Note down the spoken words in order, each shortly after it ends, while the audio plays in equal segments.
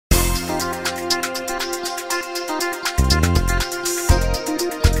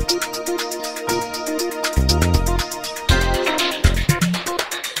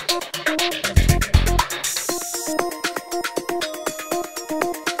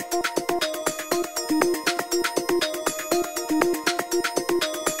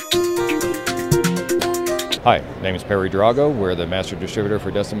Hi, my name is Perry Drago. We're the master distributor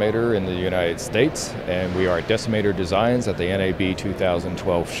for Decimator in the United States, and we are at Decimator Designs at the NAB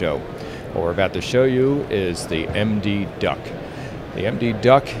 2012 show. What we're about to show you is the MD-DUCC. The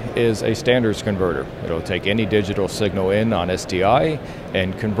MD-DUCC is a standards converter. It'll take any digital signal in on SDI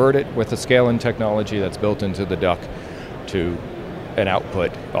and convert it with the scaling technology that's built into the DUCC to an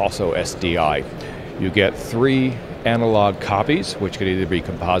output, also SDI. You get 3 analog copies, which could either be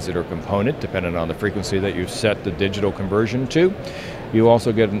composite or component, depending on the frequency that you set the digital conversion to. You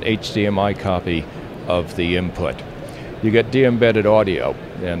also get an HDMI copy of the input. You get de-embedded audio,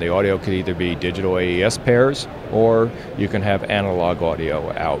 and the audio could either be digital AES pairs, or you can have analog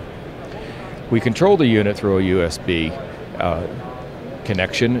audio out. We control the unit through a USB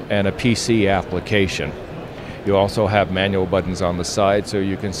connection and a PC application. You also have manual buttons on the side, so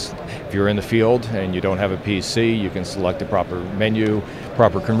you can, if you're in the field and you don't have a PC, you can select the proper menu,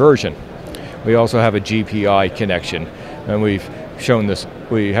 proper conversion. We also have a GPI connection, and we've shown this.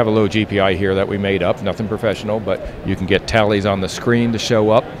 We have a little GPI here that we made up, nothing professional, but you can get tallies on the screen to show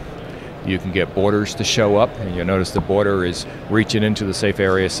up. You can get borders to show up, and you'll notice the border is reaching into the safe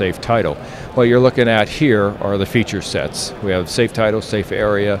area, safe title. What you're looking at here are the feature sets. We have safe title, safe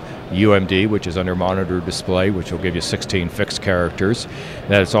area, UMD, which is under monitor display, which will give you 16 fixed characters.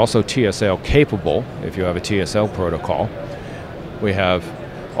 That it's also TSL capable if you have a TSL protocol. We have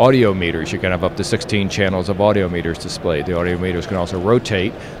audio meters. You can have up to 16 channels of audio meters displayed. The audio meters can also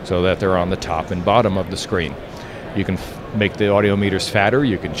rotate so that they're on the top and bottom of the screen. You can make the audio meters fatter.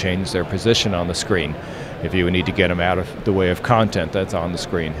 You can change their position on the screen if you need to get them out of the way of content that's on the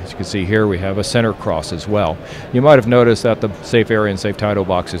screen. As you can see here, we have a center cross as well. You might have noticed that the safe area and safe title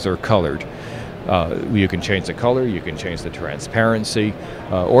boxes are colored. You can change the color, you can change the transparency,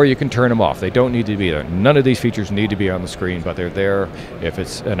 or you can turn them off. They don't need to be there. None of these features need to be on the screen, but they're there if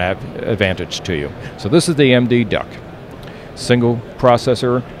it's an advantage to you. So this is the MD-DUCC. Single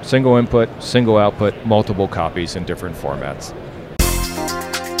processor, single input, single output, multiple copies in different formats.